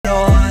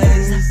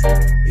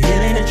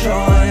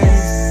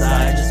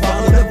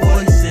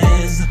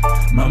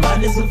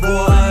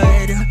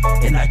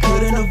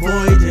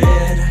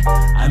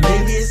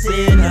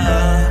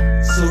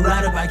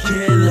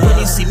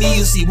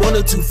see one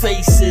or two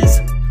faces.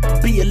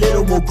 Be a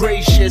little more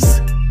gracious.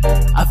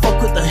 I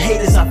fuck with the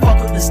haters, I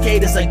fuck with the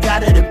skaters. I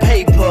got it in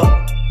paper.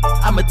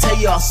 I'ma tell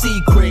you our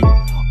secret.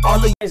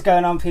 What is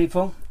going on,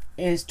 people?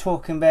 It's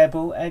Talking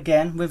Bearball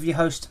again with your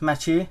host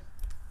Matthew,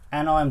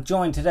 and I'm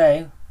joined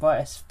today by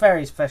a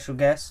very special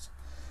guest,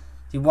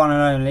 the one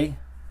and only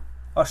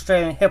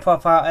Australian hip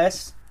hop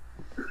artist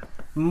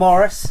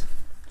Morris.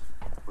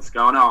 What's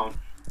going on?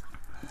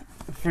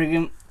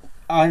 Friggin',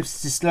 I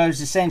disclosed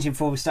the sentence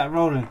before we start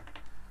rolling.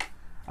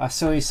 I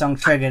saw your song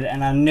Triggered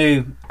and I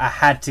knew I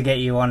had to get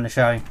you on the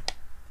show.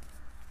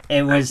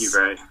 It was. Thank you,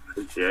 bro.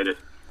 Appreciate it.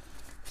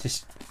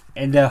 Just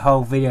the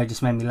whole video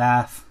just made me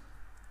laugh.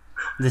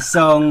 The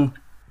song,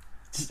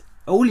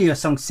 all of your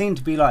songs seem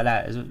to be like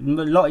that. A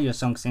lot of your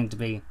songs seem to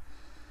be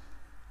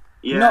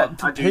not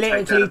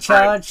politically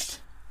charged,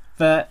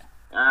 but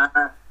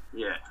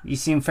yeah, you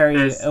seem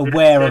very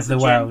aware of the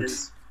world.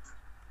 Agendas.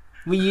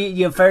 Well,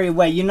 you're very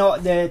aware. You're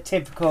not the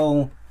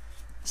typical,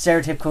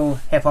 stereotypical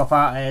hip hop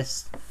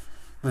artist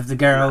with the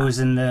girls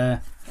and the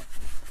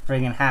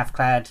friggin'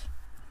 half-clad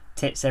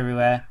tits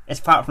everywhere. It's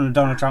apart from the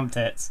Donald Trump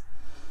tits.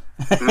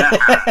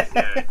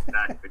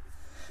 Yeah,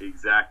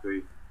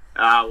 exactly.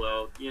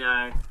 Well, you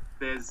know,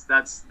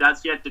 that's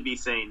yet to be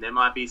seen. There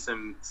might be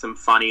some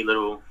funny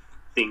little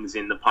things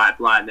in the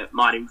pipeline that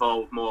might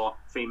involve more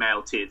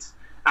female tits,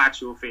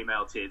 actual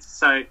female tits.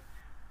 So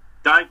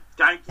don't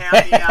count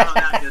me out on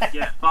that just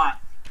yet. But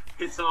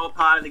it's all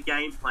part of the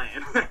game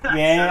plan.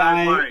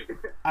 Yeah, so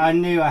I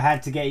knew I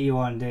had to get you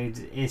on, dude.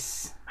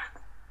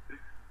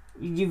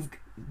 You've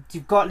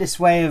got this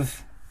way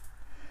of,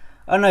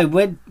 I don't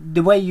know,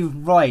 the way you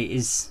write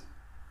is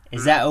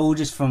that all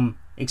just from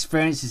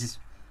experiences,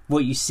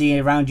 what you see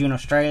around you in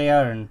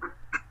Australia? And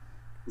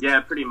yeah,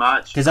 pretty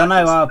much. Because I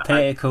know our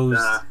politicals.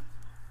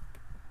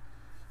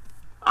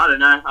 I don't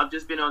know. I've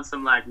just been on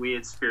some like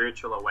weird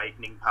spiritual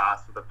awakening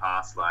path for the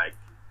past like.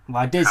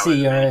 Well, I did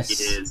see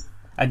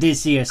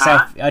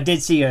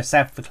your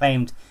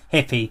self-proclaimed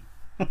hippie.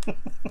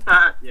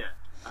 Yeah,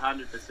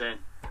 100%.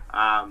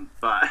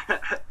 But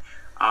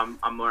I'm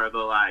more of a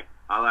like.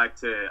 I like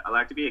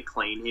to be a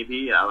clean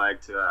hippie. I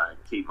like to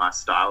keep my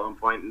style on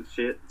point and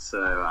shit.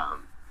 So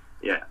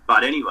yeah.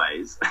 But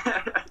anyways,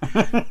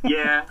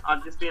 yeah,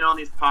 I've just been on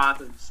this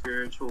path of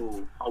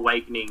spiritual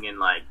awakening and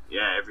like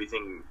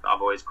everything.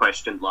 I've always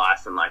questioned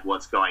life and like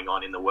what's going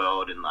on in the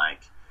world and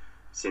like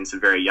since a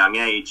very young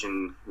age,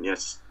 and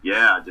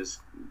I just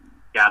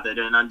gathered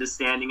an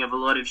understanding of a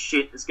lot of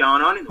shit that's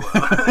going on in the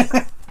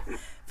world.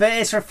 But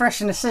it's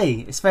refreshing to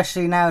see,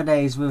 especially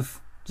nowadays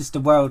with just the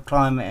world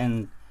climate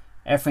and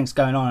everything's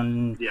going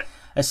on. Yeah.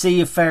 I see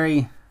you're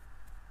very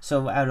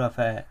sort of, how do I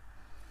put it?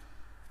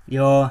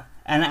 You're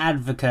an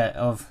advocate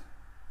of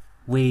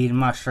weed,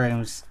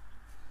 mushrooms,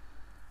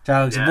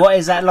 drugs. Yeah. What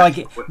is that like?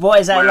 What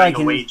is that like?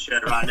 A weed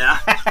shirt right now.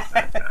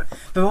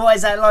 But what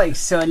is that like?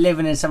 Sort of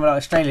living in somewhere like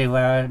Australia,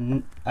 where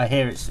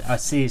I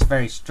see it's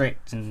very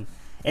strict and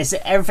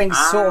everything's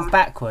sort of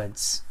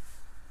backwards.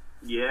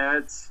 Yeah,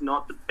 it's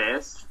not the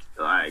best.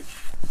 Like,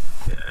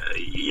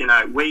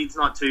 weed's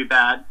not too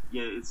bad.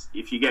 Yeah,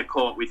 if you get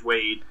caught with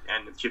weed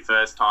and it's your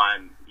first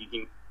time, you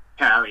can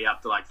carry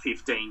up to like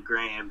 15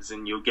 grams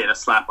and you'll get a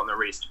slap on the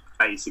wrist.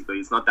 Basically,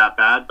 it's not that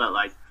bad. But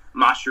like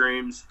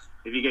mushrooms,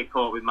 if you get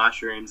caught with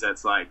mushrooms,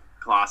 that's like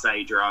class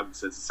A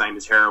drugs. It's the same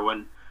as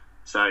heroin.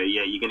 So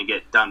yeah, you're gonna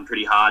get done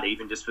pretty hard,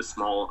 even just for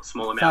small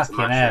amounts of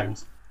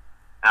mushrooms.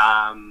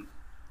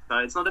 So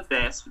it's not the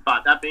best.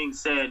 But that being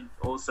said,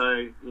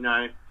 also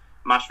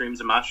mushrooms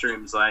are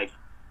mushrooms. Like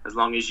as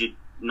long as you're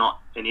not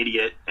an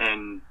idiot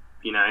and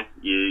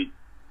you.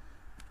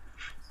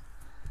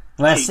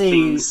 Well, I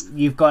see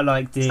you've got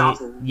like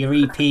your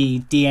EP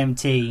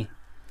DMT,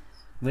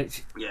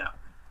 which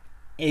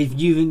if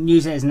you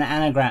use it as an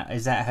anagram,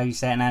 is that how you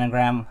say it, an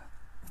anagram?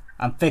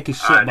 I'm thick as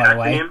shit, by the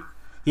way.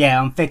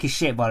 Yeah, I'm thick as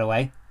shit, by the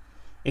way.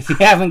 If you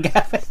haven't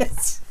gathered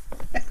it.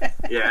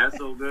 Yeah, that's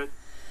all good.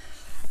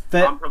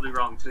 But I'm probably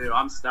wrong too.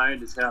 I'm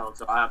stoned as hell,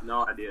 so I have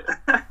no idea.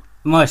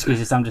 My excuse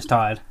is I'm just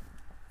tired.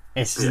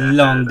 It's a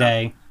long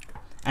day,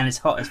 and it's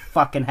hot as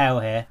fucking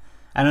hell here.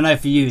 And I know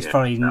for you, it's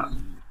probably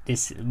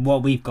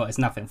what we've got is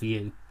nothing for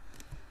you.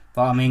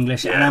 But I'm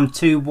English, and I'm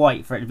too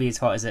white for it to be as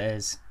hot as it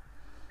is.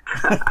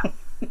 I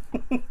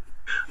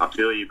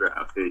feel you, bro.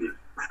 I feel you.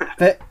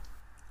 But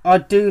I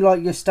do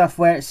like your stuff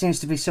where it seems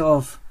to be sort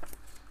of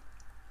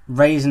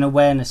raising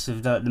awareness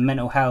of the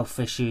mental health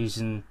issues,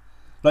 and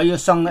like your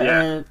song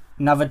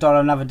Another Dollar,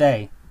 Another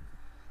Day.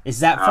 Is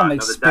that from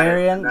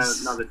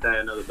experience? Another day,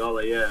 another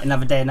dollar, yeah.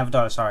 Another day, another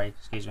dollar, sorry,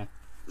 excuse me.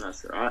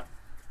 That's alright.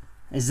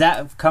 Is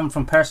that come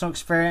from personal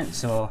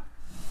experience or?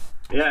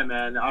 Yeah,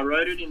 man. I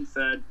wrote it in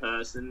third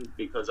person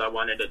because I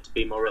wanted it to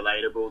be more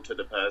relatable to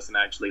the person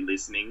actually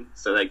listening,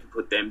 so they could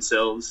put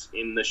themselves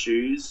in the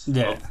shoes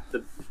of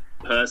the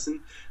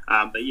person.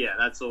 But yeah,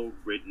 that's all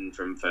written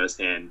from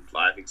first-hand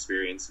life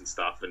experience and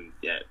stuff. And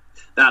yeah,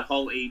 that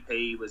whole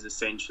EP was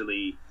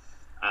essentially,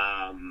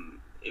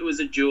 it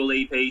was a dual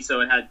EP, so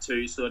it had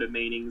two sort of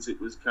meanings.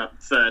 It was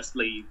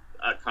firstly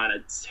a kind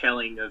of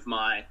telling of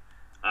my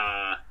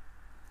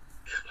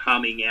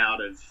coming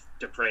out of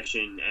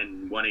depression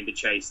and wanting to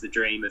chase the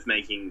dream of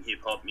making hip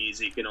hop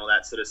music and all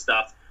that sort of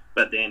stuff.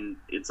 But then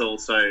it's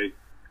also,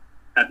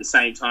 at the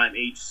same time,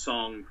 each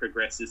song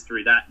progresses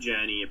through that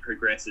journey. It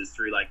progresses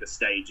through like the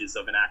stages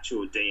of an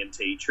actual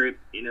DMT trip,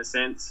 in a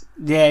sense.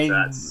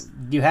 Yeah, so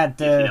you had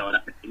the. You know what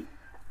I mean?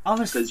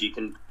 Because you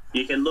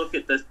can look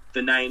at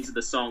the names of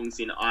the songs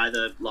in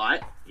either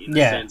light, in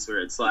the sense where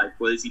it's like,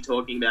 well, is he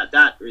talking about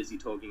that or is he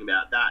talking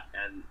about that?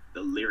 And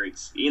the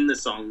lyrics in the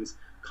songs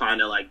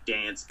kind of like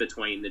dance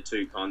between the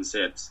two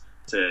concepts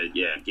to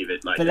give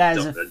it like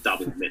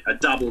a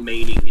double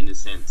meaning, in a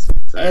sense.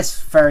 So,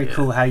 it's very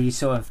cool how you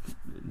sort of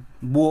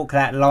walk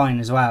that line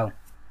as well.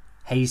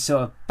 How you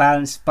sort of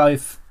balance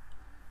both,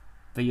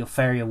 but you're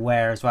very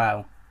aware as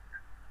well.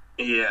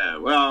 Yeah,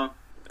 well,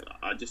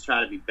 I just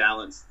try to be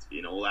balanced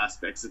in all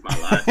aspects of my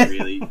life,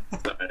 really.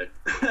 So.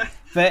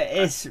 But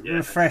it's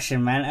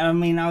refreshing, man. I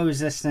mean, I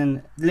was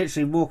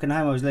literally walking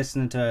home, I was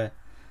listening to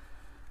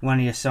one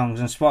of your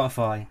songs on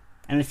Spotify.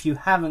 And if you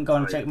haven't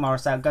gone and checked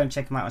Morris out, go and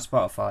check him out on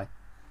Spotify.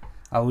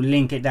 I will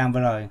link it down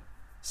below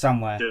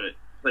somewhere. Do it.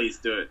 Please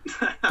do it.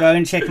 Go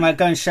and check him out.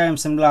 Go and show him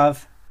some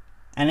love.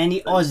 And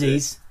any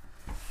Aussies,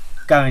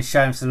 go and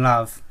show him some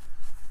love.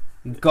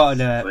 You've got to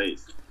do it.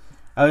 Please.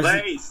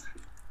 Please.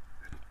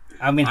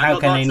 I mean, how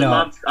can they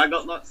not? I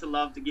got lots of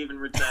love to give in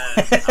return,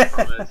 I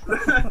promise.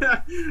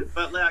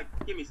 But like,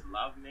 give me some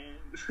love,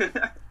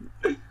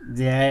 man.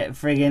 Yeah,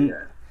 friggin'.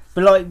 Yeah.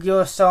 But like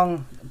your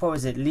song, what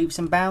was it? Leaps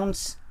and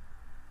Bounds?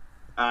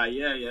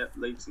 Yeah,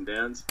 Leaps and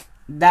Bounds.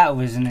 That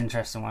was an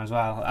interesting one as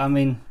well. I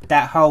mean,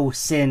 that whole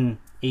Sin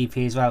EP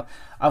as well.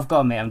 I've got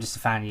to admit, I'm just a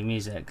fan of your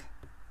music.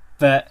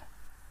 But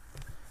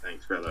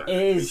thanks, brother.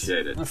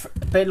 Appreciate it.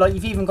 But like,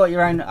 you've even got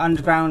your own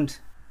underground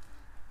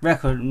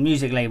record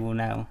music label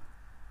now.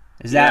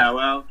 Is that? Yeah,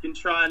 well, been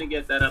trying to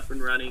get that up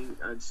and running.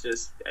 It's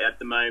just, at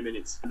the moment,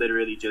 it's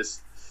literally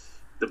just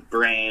the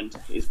brand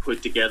is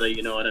put together,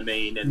 you know what I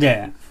mean?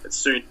 And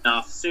soon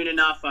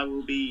enough, I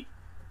will be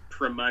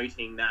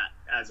promoting that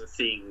as a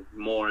thing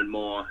more and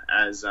more.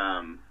 As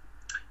I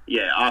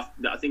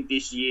think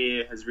this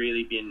year has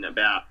really been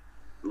about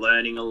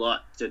learning a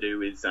lot to do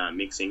with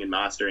mixing and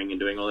mastering and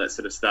doing all that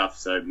sort of stuff.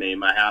 So me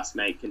and my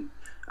housemate and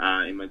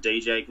my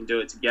DJ can do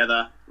it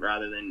together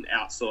rather than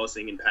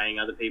outsourcing and paying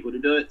other people to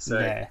do it.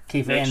 So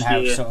keep it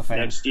in-house sort of thing.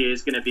 Next year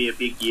is going to be a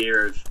big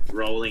year of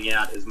rolling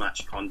out as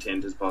much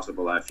content as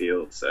possible, I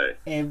feel. So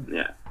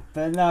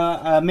But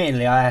no,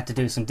 admittedly, I had to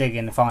do some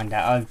digging to find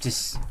out. I've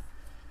just, as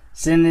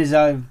soon as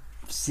I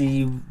see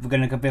you were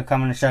going to be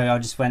coming on the show, I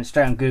just went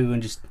straight on Google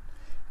and just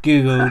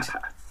Googled.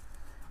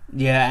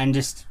 And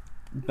just,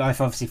 I've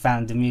obviously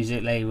found the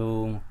music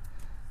label,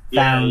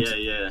 found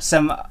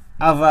some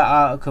other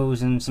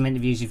articles and some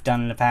interviews you've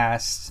done in the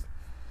past.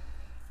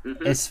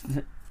 It's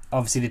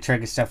obviously the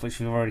Trigger stuff, which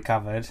we've already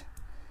covered.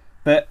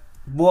 But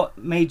what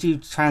made you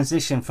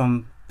transition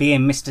from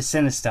being Mr.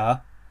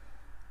 Sinister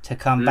to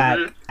come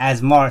back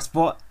as Morris?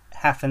 What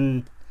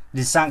happened?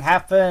 Did something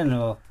happen,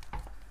 or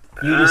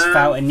you just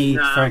felt a need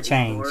for a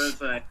change?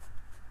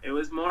 It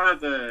was more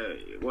of a,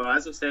 well,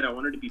 as I said, I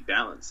wanted to be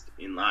balanced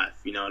in life,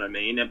 you know what I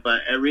mean?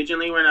 But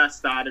originally when I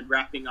started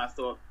rapping, I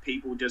thought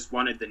people just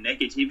wanted the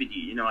negativity,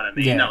 you know what I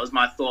mean? Yeah. That was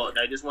my thought.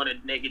 They just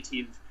wanted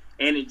negative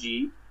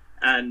energy,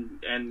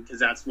 and because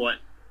that's what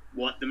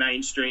the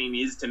mainstream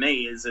is to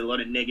me, is a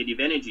lot of negative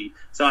energy.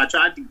 So I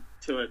tried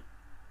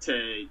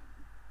to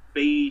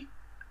be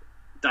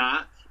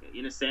dark,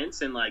 in a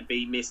sense, and like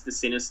be Mr.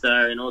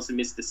 Sinister, and also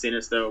Mr.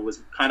 Sinister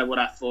was kind of what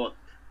I thought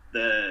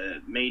the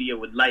media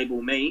would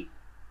label me.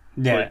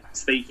 For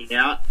speaking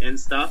out and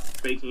stuff,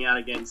 speaking out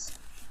against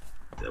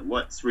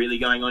what's really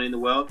going on in the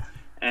world,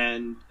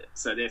 and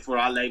so therefore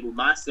I labeled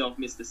myself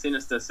Mr.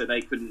 Sinister so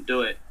they couldn't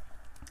do it,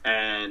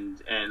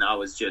 and I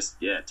was just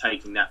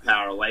taking that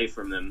power away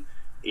from them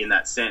in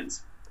that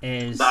sense.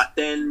 But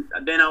then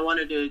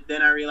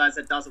I realized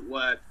that doesn't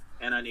work,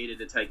 and I needed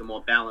to take a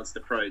more balanced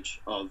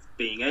approach of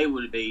being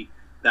able to be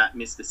that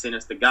Mr.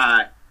 Sinister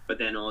guy, but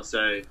then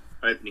also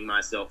opening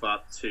myself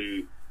up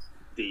to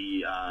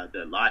the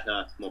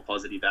lighter, more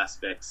positive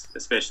aspects,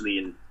 especially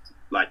in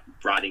like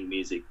writing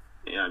music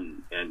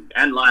and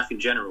life in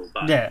general.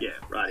 But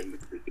writing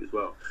music as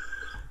well.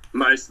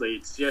 Mostly,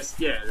 it's just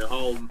the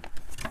whole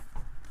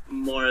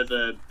more of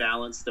a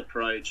balanced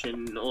approach,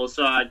 and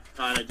also I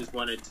kind of just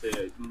wanted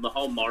to. The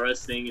whole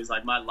Morris thing is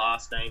like my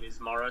last name is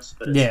Morris,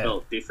 but it's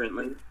spelled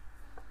differently.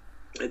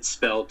 It's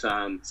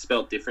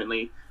spelled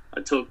differently.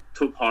 I took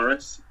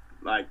Horus,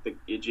 like the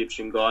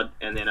Egyptian god,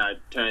 and then I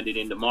turned it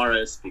into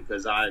Morris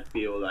because I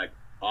feel like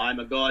I'm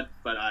a god,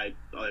 but I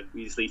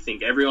obviously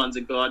think everyone's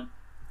a god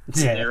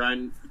in their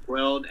own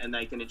world, and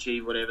they can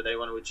achieve whatever they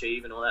want to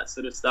achieve and all that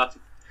sort of stuff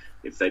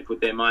if they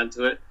put their mind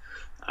to it.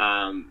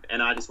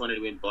 And I just wanted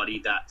to embody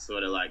that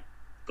sort of like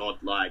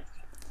godlike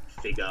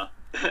figure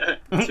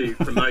to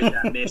promote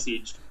that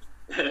message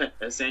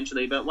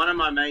essentially. But one of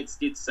my mates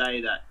did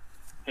say that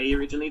he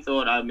originally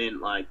thought I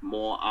meant like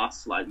more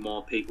us, like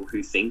more people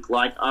who think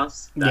like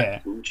us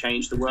that will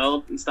change the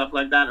world and stuff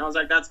like that. And I was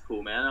like, that's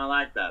cool, man. I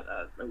like that.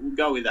 We'll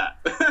go with that.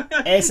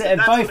 It's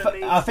both.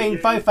 I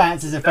think both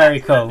answers are very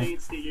cool. If it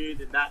means to you,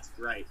 then that's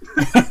great.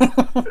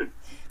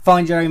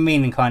 Find your own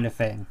meaning, kind of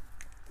thing.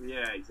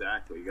 Yeah,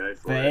 exactly. Go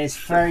for it. But it's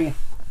very.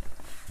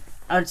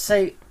 I'd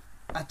say,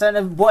 I don't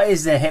know, what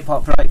is the hip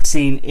hop like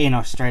scene in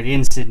Australia,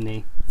 in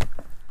Sydney?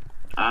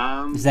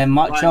 Is there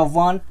much of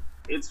one?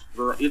 It's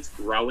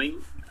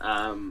growing.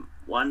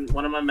 One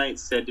of my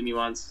mates said to me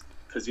once,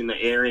 because in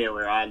the area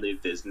where I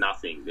live, there's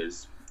nothing.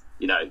 There's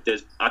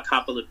a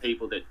couple of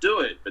people that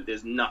do it, but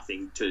there's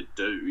nothing to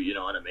do. You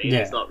know what I mean? Yeah.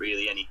 There's not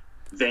really any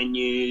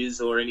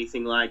venues or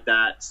anything like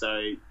that.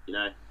 So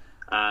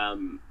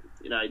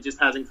it just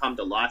hasn't come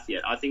to life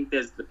yet. I think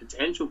there's the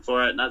potential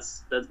for it, and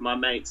that's my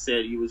mate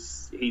said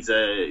he's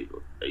a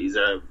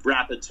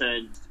rapper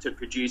turned to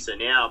producer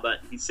now, but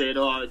he said,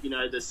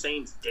 the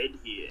scene's dead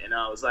here, and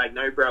I was like,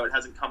 no, bro, it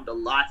hasn't come to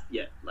life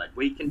yet. Like,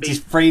 we can be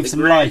just breathe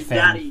some life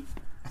in.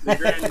 The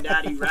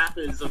granddaddy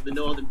rappers of the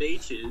Northern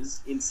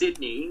Beaches in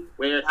Sydney,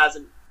 where it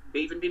hasn't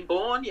even been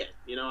born yet.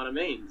 You know what I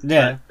mean?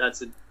 Yeah,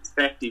 that's a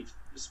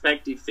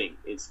perspective thing.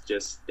 It's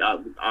just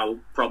I'll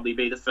probably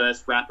be the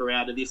first rapper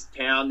out of this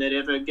town that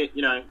ever get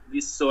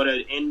this sort of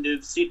end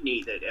of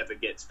Sydney that ever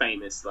gets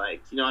famous.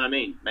 Like, you know what I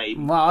mean? Maybe.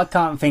 Well, I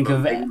can't think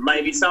of it.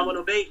 Maybe someone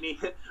will beat me.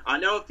 I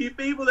know a few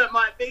people that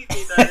might beat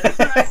me though.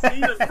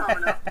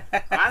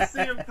 I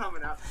see them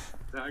coming up.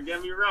 Don't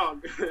get me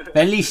wrong. But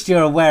at least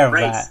you're aware of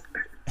that.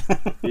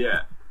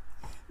 Yeah.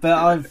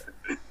 But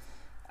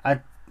I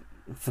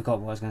forgot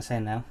what I was going to say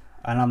now,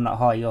 and I'm not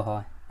high. You're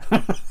high.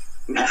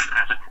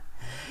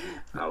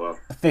 Oh well.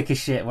 Thick as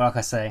shit, like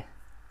I say.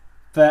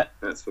 But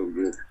that's all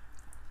good.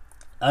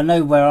 I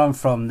know where I'm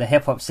from, the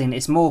hip hop scene.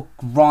 It's more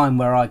grime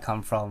where I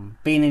come from.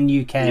 Being in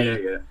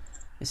UK,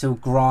 it's all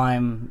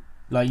grime.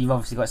 Like, you've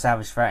obviously got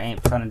Savage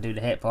Threat trying to do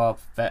the hip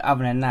hop, but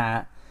other than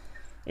that,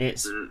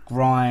 it's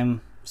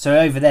grime. So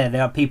over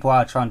there are people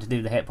are trying to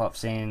do the hip hop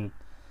scene.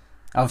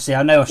 Obviously,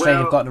 I know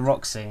Australia got the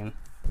rock scene.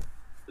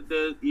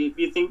 If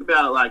you think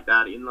about it like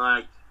that, in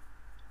like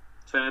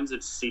terms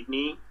of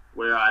Sydney,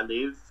 where I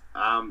live,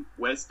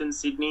 Western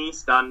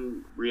Sydney's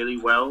done really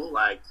well.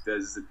 Like,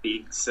 there's a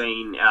big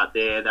scene out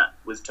there that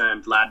was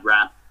termed lad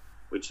rap,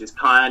 which is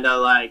kind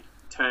of like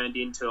turned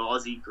into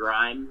Aussie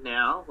grime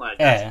now. Like,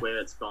 that's where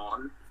it's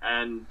gone,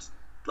 and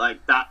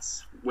like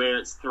that's where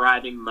it's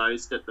thriving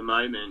most at the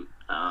moment,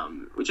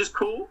 which is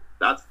cool.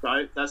 That's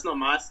not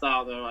my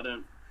style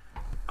though.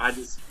 I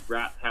just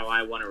rap how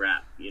I want to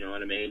rap, you know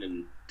what I mean,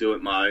 and do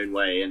it my own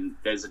way. And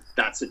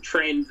that's a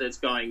trend that's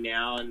going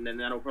now, and then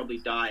that'll probably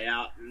die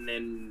out. And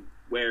then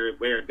where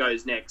it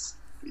goes next,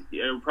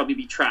 it'll probably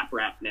be trap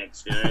rap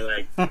next. You know,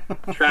 like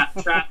trap.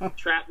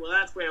 Well,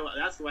 that's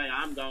the way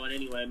I'm going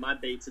anyway. My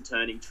beats are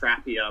turning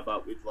trappier,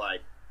 but with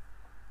like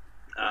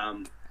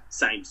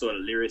same sort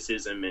of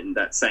lyricism and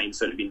that same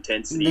sort of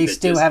intensity. They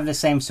still have the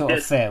same sort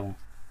of feel.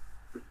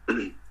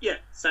 Yeah,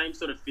 same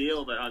sort of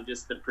feel, but I'm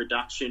just the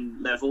production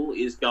level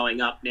is going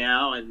up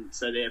now, and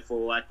so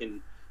therefore I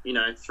can,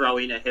 throw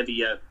in a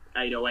heavier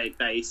 808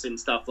 bass and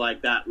stuff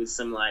like that with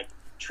some like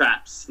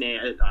trap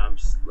snare,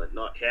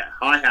 not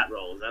hi-hat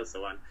rolls. That's the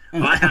one,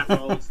 hi-hat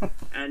rolls,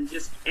 and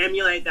just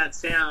emulate that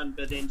sound,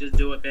 but then just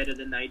do it better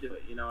than they do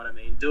it. You know what I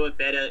mean? Do it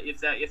better. If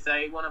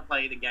they want to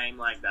play the game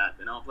like that,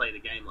 then I'll play the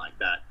game like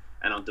that,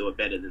 and I'll do it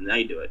better than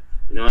they do it.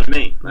 You know what I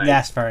mean? Like,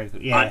 that's very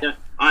good. Yeah.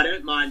 I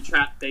don't mind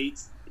trap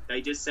beats. They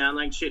just sound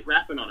like shit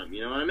rapping on them,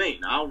 you know what I mean?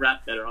 I'll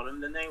rap better on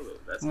them than they will.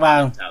 That's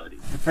my mentality.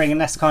 Friggin',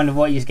 that's kind of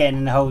what you're getting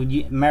in the whole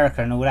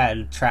America and all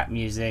that trap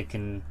music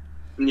and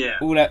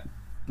all that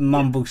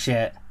mumble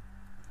shit.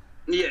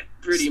 Yeah,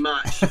 pretty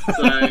much.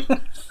 So,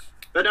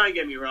 but don't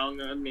get me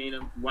wrong. I mean, I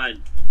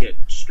won't get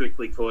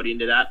strictly caught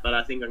into that, but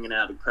I think I'm going to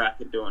have a crack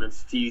at doing a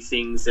few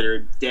things that are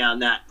down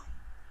that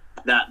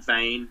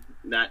vein.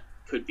 That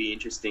could be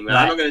interesting. But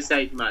I'm not going to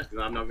say too much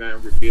because I'm not going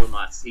to reveal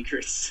my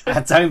secrets. I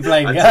don't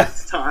blame you.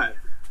 It's time.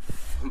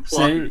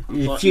 So,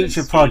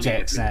 future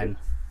projects then.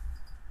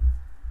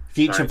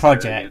 Future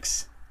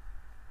projects.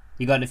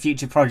 You got the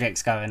future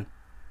projects going?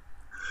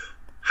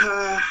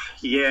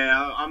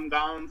 Yeah, I'm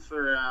going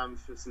for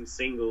some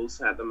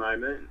singles at the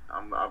moment.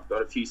 I've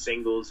got a few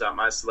singles up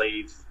my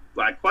sleeve,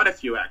 like quite a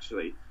few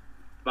actually.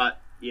 But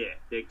yeah,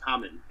 they're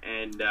coming,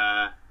 and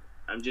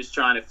I'm just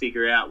trying to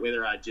figure out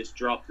whether I just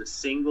drop the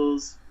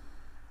singles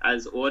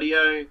as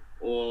audio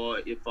or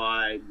if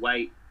I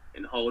wait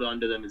and hold on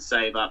to them and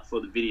save up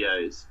for the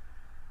videos.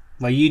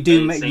 Well, you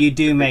do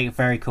make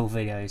very cool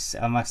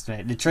videos, I must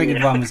admit. The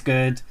Triggered one was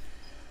good.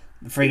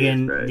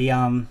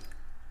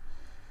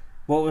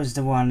 What was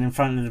the one in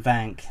front of the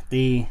bank?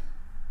 Shady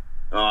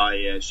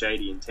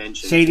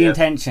Intentions. Shady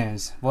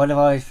Intentions. What have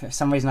I? For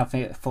some reason, I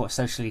thought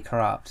Socially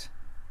Corrupt.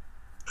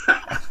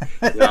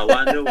 I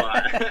wonder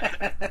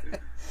why.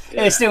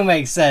 Yeah. It still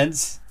makes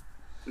sense.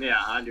 Yeah,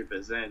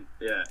 100%.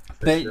 Yeah,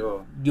 but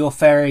sure. You're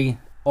very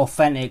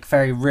authentic,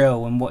 very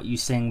real in what you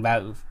sing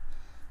about.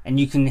 And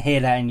you can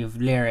hear that in your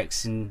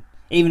lyrics, and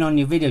even on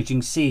your videos you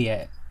can see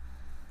it.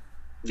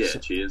 Yeah,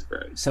 cheers, bro.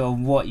 So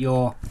what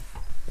your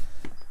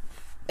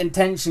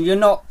intention? You're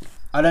not.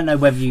 I don't know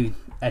whether you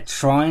are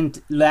trying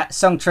to, that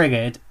song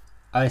triggered.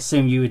 I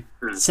assume you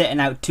were setting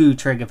out to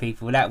trigger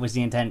people. That was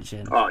the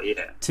intention. Oh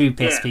yeah. To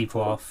piss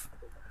people off.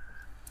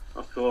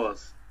 Of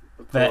course.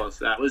 That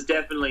was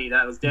definitely.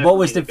 What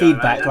was the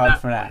feedback like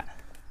for that?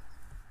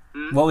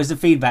 What was the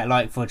feedback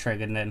like for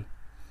triggered then?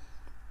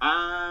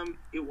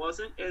 It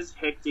wasn't as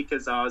hectic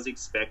as I was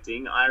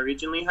expecting. I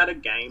originally had a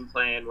game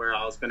plan where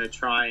I was going to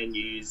try and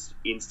use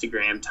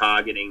Instagram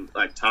targeting,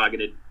 like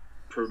targeted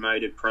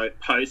promoted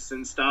posts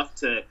and stuff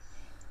to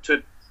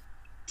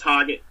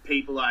target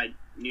people I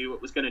knew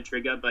it was going to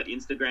trigger, but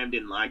Instagram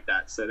didn't like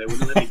that, so they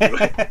wouldn't let me do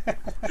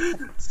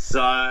it.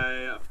 So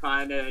I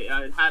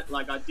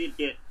did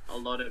get a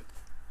lot of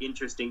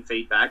interesting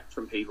feedback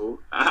from people,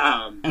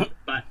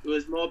 but it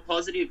was more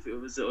positive. It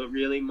was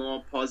really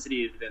more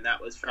positive, and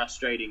that was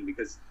frustrating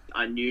because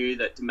I knew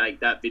that to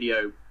make that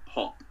video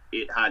pop,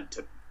 it had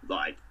to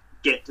like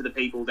get to the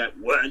people that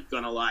weren't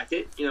gonna like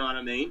it. You know what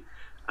I mean?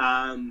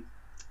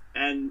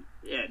 And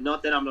yeah,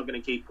 not that I'm not gonna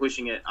keep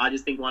pushing it. I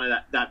just think one of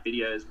that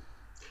video is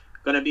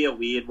gonna be a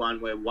weird one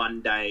where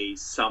one day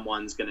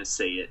someone's gonna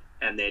see it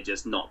and they're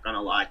just not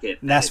gonna like it.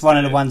 That's one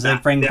of the ones they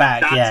bring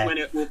back. That's when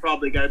it will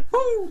probably go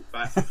poof.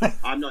 But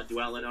I'm not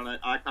dwelling on it.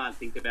 I can't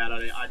think about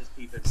it. I just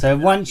keep it. So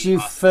once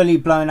you've fully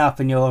blown up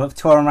and you're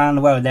touring around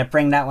the world, they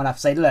bring that one up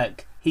and say,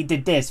 "Look, he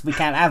did this. We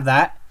can't have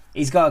that.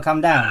 He's got to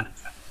come down."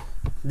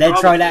 They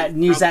try that,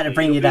 use that to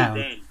bring you down.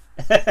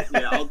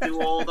 Yeah, I'll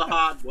do all the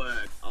hard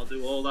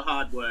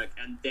work,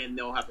 and then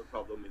they'll have a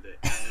problem with it.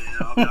 And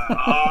I'll go,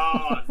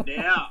 "Oh,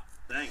 now,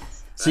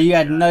 thanks." So you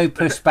had no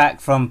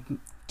pushback from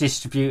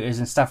distributors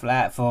and stuff like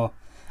that for...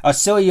 I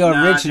saw your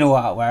original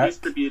artwork.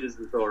 Distributors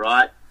was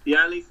alright. The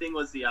only thing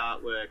was the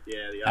artwork,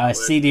 yeah. I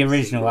see the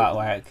original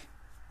artwork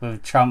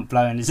with Trump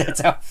blowing his head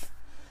off.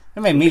 It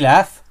made me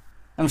laugh.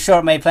 I'm sure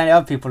it made plenty of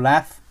other people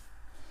laugh.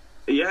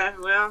 Yeah,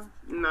 well,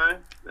 no.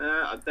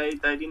 They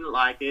didn't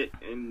like it.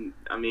 And,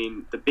 I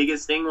mean, the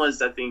biggest thing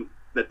was, I think,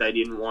 that they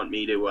didn't want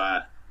me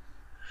to...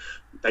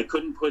 they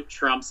couldn't put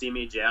Trump's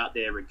image out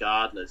there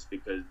regardless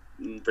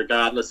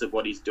of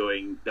what he's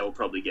doing, they'll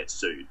probably get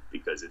sued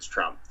because it's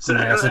Trump. So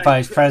yeah, I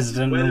suppose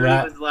president whether and all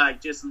that. He was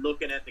like just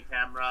looking at the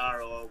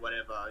camera or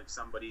whatever, if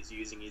somebody's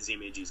using his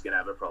image, he's gonna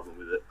have a problem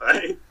with it.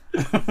 Right?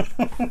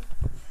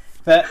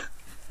 But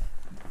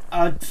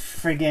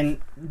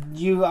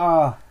you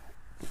are,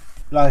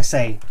 like I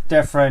say,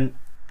 different,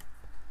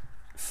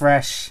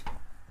 fresh.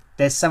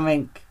 There's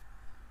something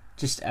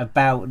just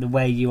about the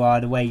way you are,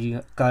 the way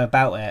you go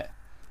about it.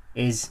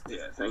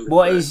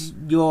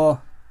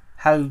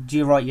 How do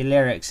you write your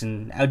lyrics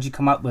and how do you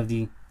come up with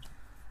the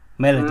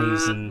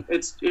melodies? And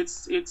it's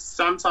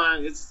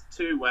sometimes it's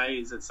two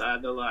ways. It's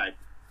either like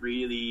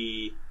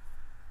really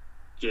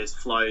just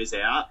flows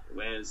out,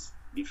 whereas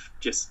if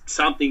just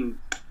something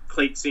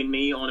clicks in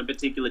me on a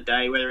particular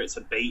day, whether it's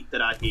a beat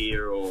that I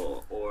hear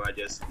or I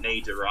just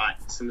need to write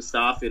some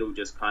stuff, it'll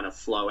just kind of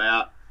flow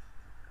out.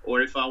 Or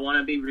if I want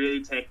to be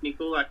really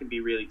technical, I can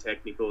be really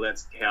technical.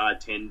 That's how I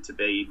tend to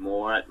be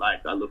more.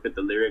 Like I look at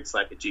the lyrics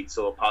like a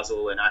jigsaw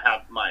puzzle, and I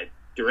have my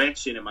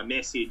direction and my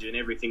message and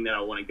everything that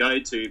I want to go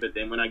to. But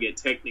then when I get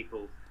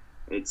technical,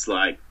 it's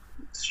like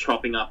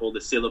chopping up all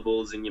the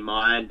syllables in your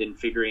mind and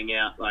figuring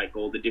out like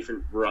all the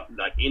different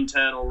like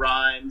internal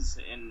rhymes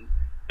and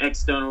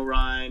external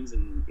rhymes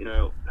and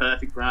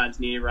perfect rhymes,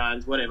 near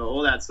rhymes, whatever,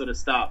 all that sort of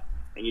stuff.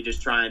 And you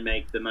just try and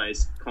make the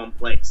most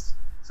complex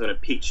sort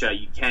of picture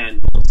you can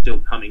while still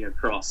coming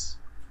across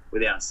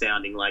without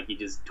sounding like you're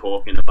just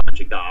talking a bunch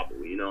of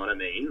garble, you know what I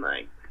mean?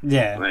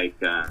 Yeah,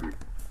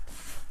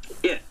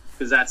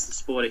 because that's the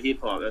sport of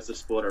hip hop, that's the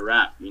sport of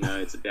rap,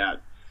 it's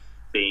about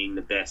being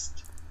the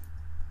best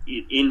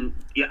in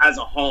as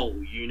a whole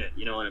unit,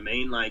 you know what I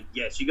mean? Like,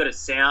 yes, you got to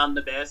sound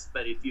the best,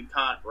 but if you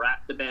can't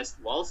rap the best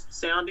whilst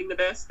sounding the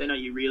best, then are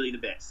you really the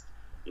best?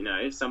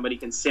 If somebody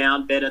can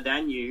sound better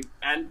than you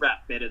and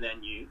rap better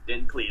than you,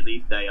 then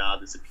clearly they are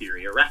the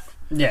superior rapper.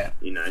 Yeah.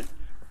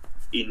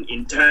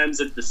 In terms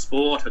of the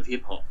sport of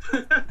hip hop,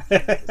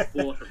 the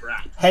sport of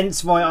rap.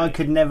 Hence why I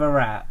could never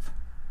rap.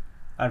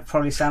 I'd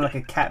probably sound like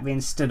a cat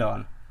being stood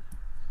on.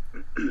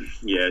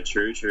 Yeah,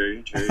 true.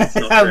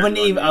 I wouldn't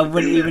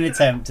even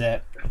attempt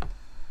it.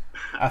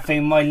 I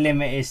think my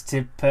limit is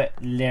to put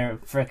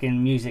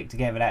freaking music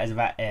together. That is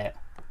about it,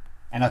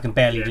 and I can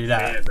barely do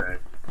that.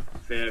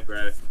 Fair,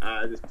 bro.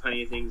 There's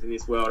plenty of things in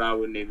this world I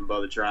wouldn't even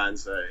bother trying,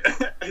 so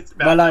it's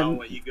about knowing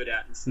what you're good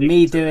at. And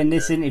me doing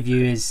this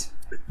interview is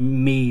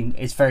me.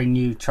 It's very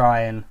new.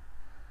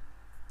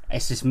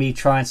 It's just me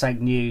trying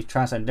something new,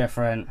 trying something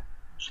different.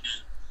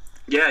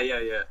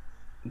 Yeah.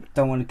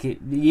 Don't want to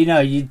keep.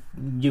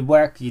 You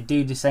work. You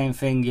do the same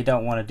thing. You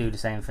don't want to do the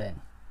same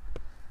thing.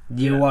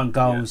 You want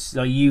goals.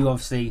 Like you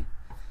obviously,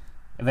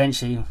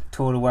 eventually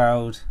tour the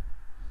world,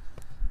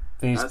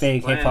 be this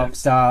big hip hop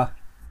star.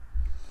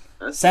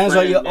 Sounds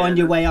like you're on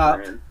your way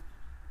up.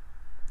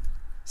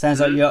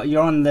 Sounds like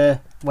you're on the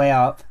way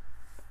up.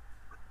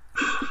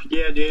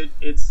 Yeah, dude.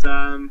 It's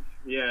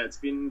it's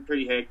been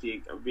pretty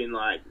hectic. I've been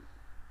like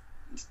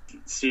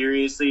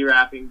seriously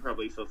rapping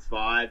probably for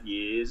 5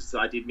 years.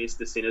 I did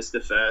Mr.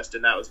 Sinister first,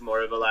 and that was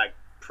more of a like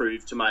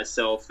prove to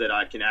myself that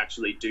I can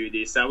actually do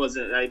this. That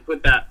wasn't. I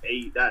put that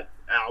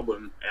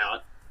album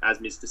out as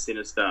Mr.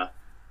 Sinister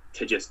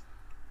to just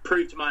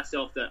prove to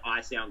myself that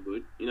I sound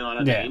good. You know what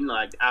I mean?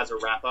 Like as a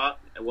rapper,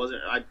 it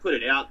wasn't. I put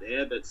it out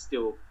there, but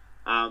still,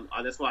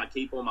 that's why I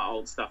keep all my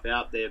old stuff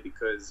out there,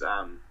 because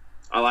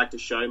I like to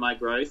show my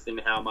growth and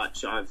how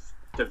much I've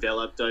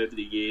developed over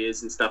the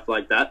years and stuff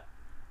like that.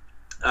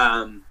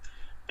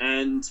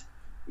 And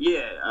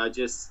yeah,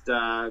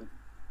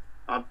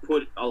 I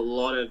put a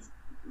lot of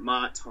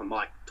my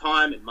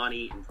time and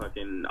money, and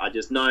fucking, I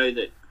just know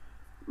that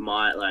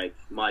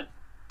my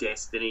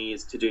destiny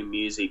is to do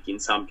music in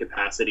some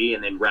capacity,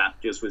 and then rap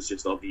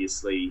was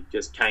obviously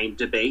came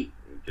to be.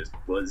 It just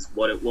was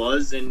what it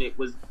was, and it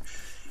was,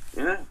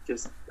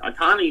 I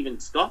can't even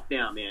stop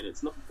now, man.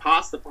 It's not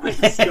past the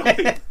point of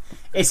stopping.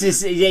 It's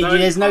just,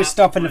 there's no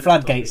stopping the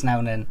floodgates now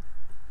and then.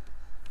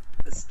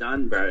 It's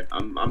done, bro.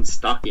 I'm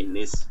stuck in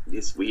this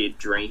weird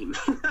dream.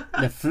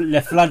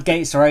 The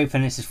floodgates are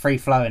open. It's just free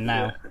flowing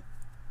now. Yeah,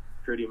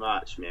 pretty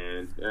much,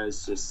 man.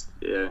 It's just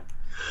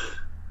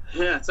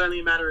it's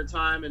only a matter of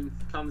time, and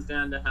it comes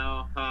down to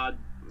how hard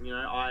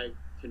I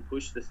can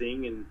push the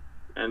thing,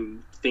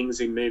 and things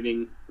are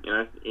moving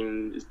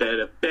in as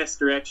best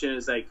direction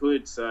as they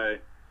could. So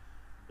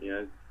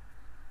who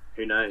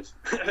knows?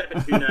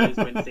 Who knows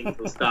when things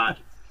will start?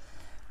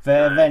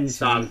 But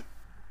eventually.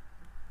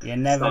 You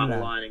never know.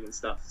 Aligning and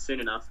stuff soon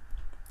enough.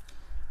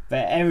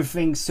 But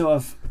everything's sort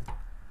of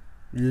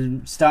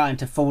starting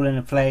to fall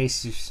into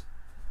place.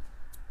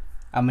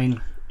 I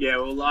mean, yeah.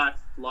 Well,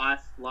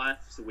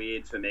 life's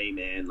weird for me,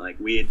 man. Like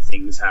weird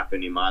things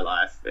happen in my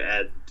life,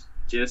 and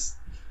just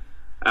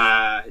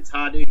it's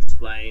hard to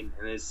explain.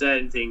 And there's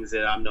certain things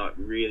that I'm not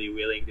really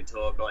willing to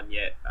talk on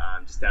yet,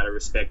 just out of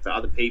respect for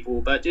other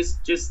people. But just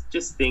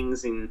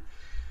things in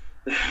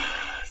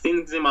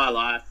my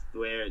life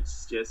where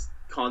it's just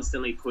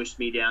constantly pushed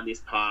me down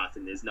this path,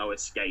 and there's no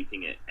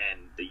escaping it, and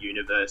the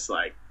universe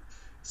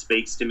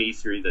speaks to me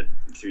through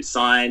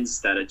signs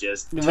that are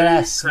just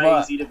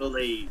crazy to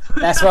believe.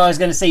 That's what I was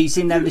going to say. You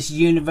seem to have this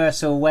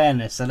universal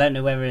awareness. I don't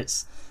know whether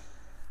it's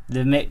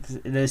the mix,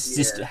 there's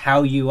just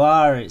how you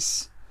are.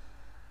 It's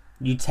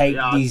you take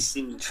these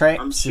trips.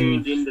 I'm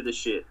tuned into the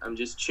shit. I'm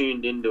just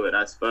tuned into it,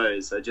 I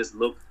suppose.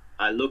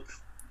 I look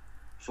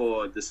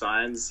for the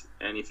signs,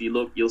 and if you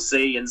look, you'll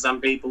see. And some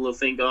people will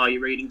think, oh,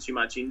 you're reading too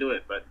much into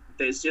it, but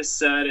there's just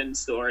certain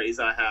stories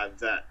I have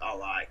that are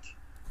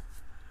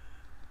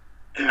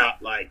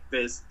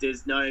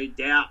there's no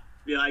doubt.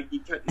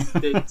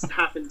 It's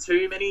happened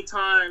too many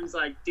times.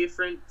 Like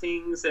different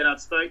things that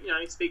I've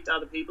speak to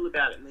other people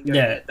about it, and they go,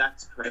 yeah,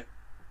 that's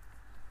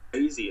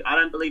crazy. I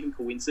don't believe in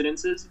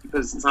coincidences,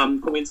 because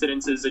some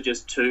coincidences are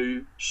just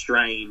too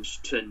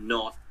strange to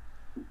not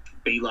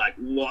be like,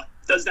 what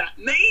does that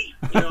mean?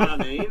 You know what I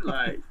mean?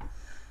 Like,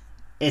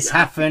 it's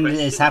happened.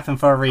 It's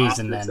happened for a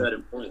reason. Then. A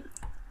certain point.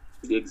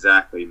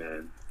 Exactly,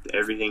 man.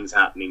 Everything's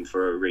happening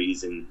for a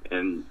reason,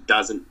 and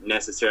doesn't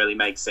necessarily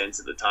make sense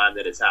at the time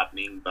that it's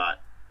happening. But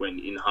when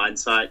in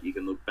hindsight, you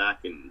can look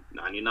back, and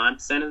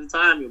 99% of the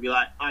time, you'll be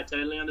like, I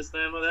totally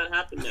understand why that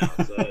happened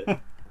now. So,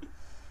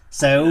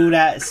 so all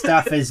that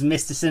stuff as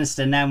Mr.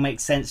 Sinister now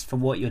makes sense for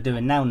what you're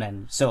doing now.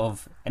 Then, sort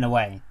of in a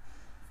way.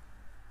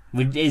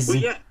 Well,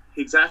 yeah.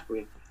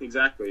 Exactly,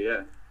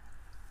 yeah.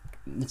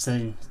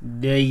 So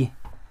the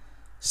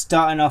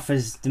starting off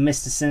as the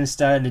Mr.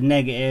 Sinister, the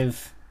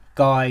negative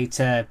guy,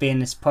 to being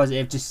this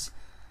positive, just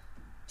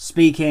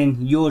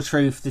speaking your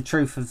truth, the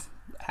truth of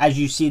as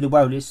you see the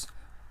world. It's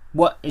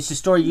the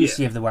story you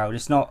see of the world.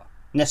 It's not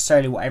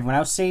necessarily what everyone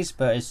else sees,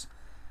 but it's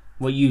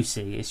what you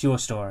see. It's your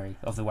story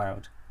of the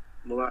world.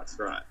 Well, that's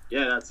right.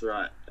 Yeah, that's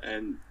right.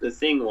 And the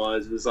thing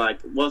was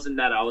wasn't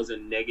that I was a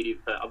negative,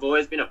 but I've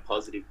always been a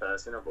positive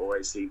person. I've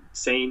always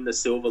seen the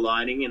silver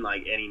lining in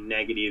any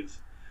negative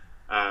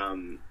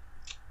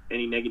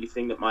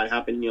thing that might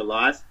happen in your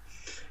life.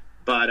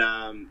 But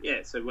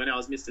so when I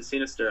was Mr.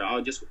 Sinister,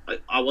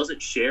 I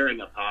wasn't sharing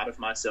a part of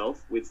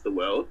myself with the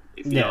world,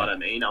 if you know what I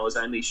mean. I was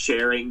only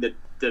sharing the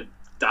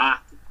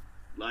dark,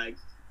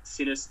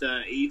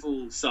 sinister,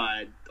 evil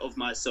side of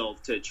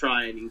myself to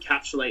try and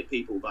encapsulate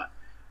people, but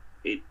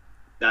in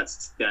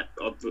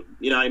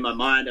my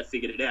mind I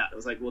figured it out. I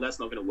was like, well, that's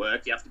not going to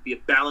work. You have to be a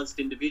balanced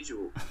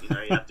individual. You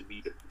have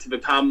to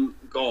become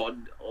God,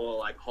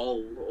 or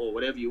whole, or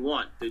whatever you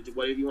want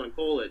to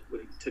call it.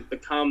 To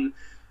become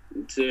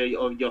to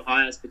your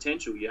highest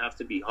potential, you have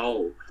to be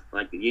whole,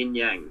 like the yin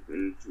yang,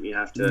 and you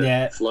have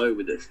to flow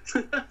with it.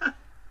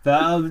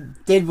 But I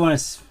did want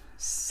to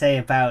say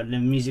about the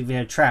music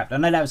video Trapped. I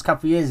know that was a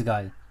couple of years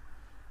ago.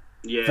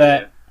 Yeah.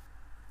 But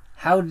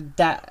how did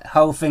that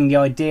whole thing, the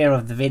idea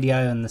of the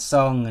video and the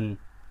song, and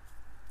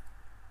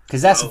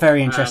because that's a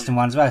very interesting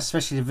one as well,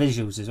 especially the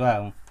visuals as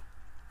well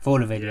for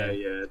the video.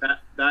 Yeah.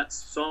 That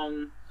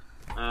song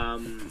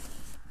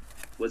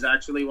was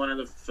actually one of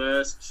the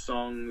first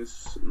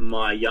songs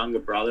my younger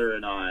brother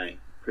and I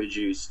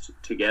produced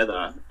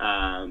together.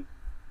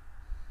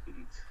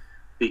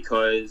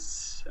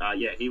 because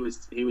he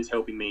was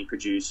helping me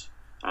produce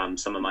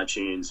some of my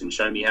tunes and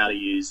show me how to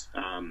use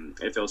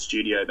FL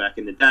Studio back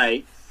in the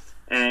day,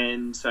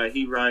 and so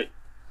he wrote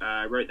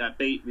that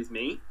beat with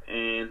me,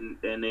 and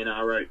then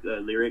I wrote the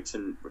lyrics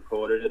and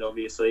recorded it,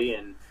 obviously,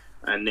 and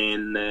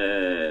then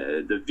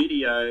the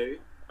video.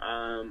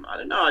 I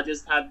don't know. I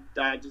just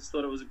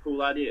thought it was a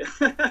cool idea.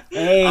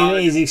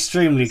 It is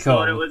extremely cool.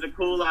 Thought it was a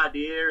cool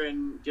idea,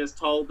 and just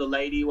told the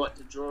lady what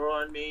to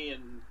draw on me,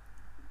 and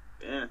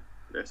yeah,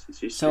 rest is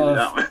history with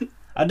that one.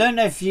 I don't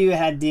know if you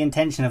had the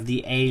intention of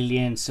the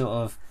alien sort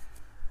of.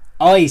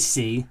 I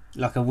see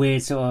like a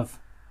weird sort of,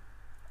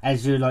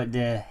 as you're like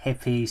the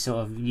hippie sort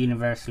of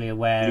universally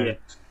aware.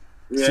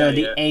 Yeah. So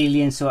the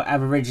alien sort of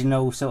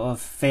Aboriginal sort of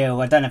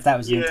feel. I don't know if that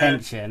was the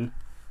intention.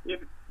 Yeah,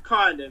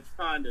 kind of.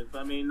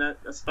 I mean, I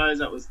suppose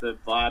that was the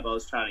vibe I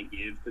was trying to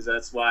give, because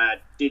that's why I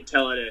did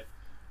tell her to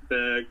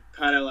the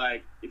kind of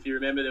like, if you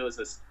remember, there was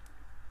this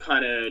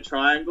kind of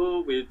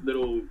triangle with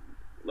little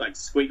like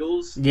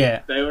squiggles.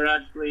 Yeah, they were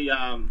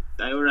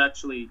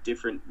actually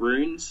different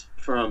runes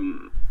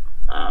from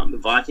the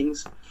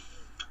Vikings,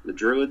 the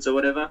Druids or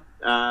whatever.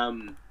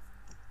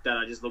 That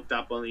I just looked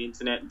up on the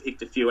internet and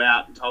picked a few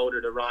out and told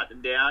her to write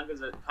them down,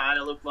 because it kind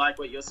of looked like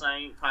what you're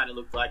saying. It kind of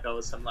looked like I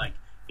was some like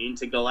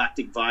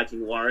intergalactic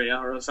Viking warrior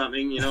or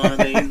something, you know what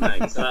I mean?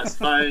 Like, so I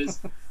suppose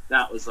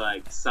that was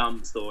like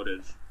some sort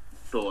of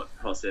thought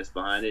process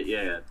behind it.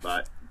 Yeah,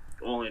 but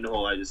all in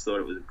all, I just thought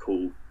it was a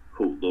cool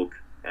look,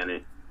 and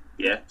it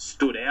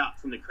stood out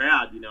from the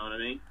crowd, you know what I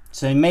mean?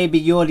 So maybe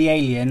you're the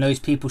alien those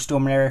people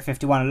storming Area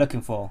 51 are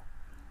looking for.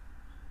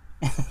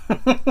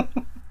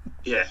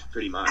 Yeah,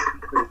 pretty much.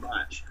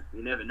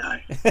 You never know.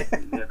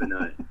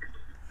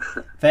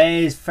 But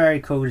it is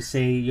very cool to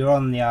see you're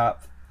on the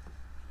up.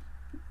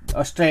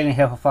 Australian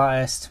hip hop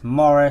artist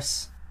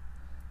Morris.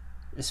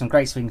 There's some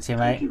great speaking to you,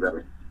 mate. Thank you,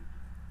 brother.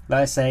 Like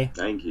I say,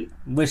 thank you.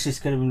 Wish this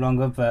could have been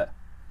longer, but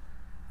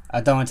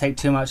I don't want to take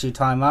too much of your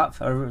time up.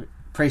 I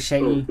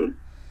appreciate you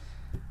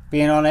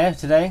being on here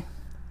today.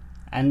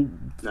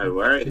 And no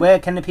worries. Where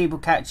can the people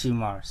catch you,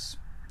 Morris?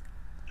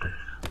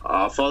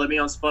 Follow me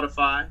on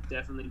Spotify.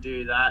 Definitely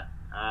do that.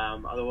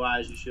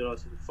 Otherwise, you should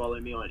also follow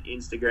me on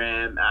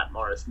Instagram at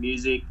Morris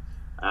Music.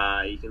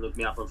 You can look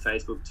me up on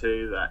Facebook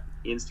too, at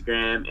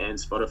Instagram and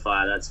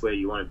Spotify. That's where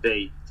you want to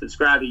be.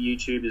 Subscribe to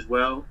YouTube as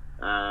well.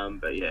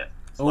 But yeah,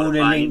 Spotify, all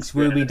the links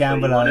will be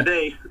down below.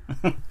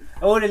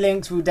 All the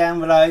links will be down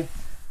below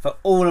for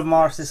all of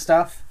Morris's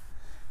stuff.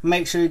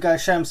 Make sure you go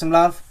show him some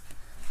love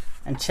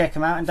and check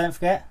him out. And don't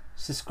forget,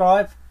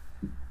 subscribe,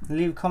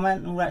 leave a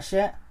comment and all that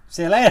shit.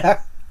 See you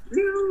later.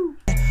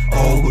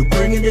 Oh, we're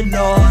bringing the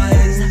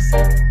noise.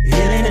 It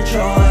ain't a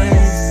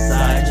choice.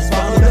 I just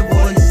follow the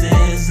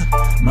voices.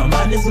 My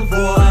mind is a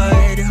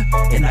void,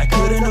 and I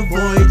couldn't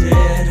avoid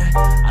it.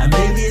 I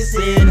may be a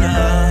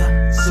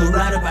sinner,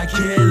 surrounded by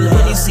killers.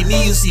 When you see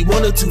me, you see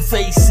one or two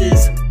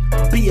faces.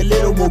 Be a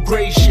little more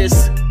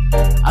gracious.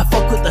 I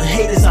fuck with the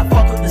haters, I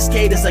fuck with the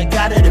skaters. I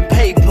got it in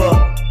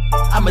paper.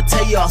 I'ma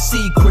tell y'all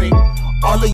secret. All of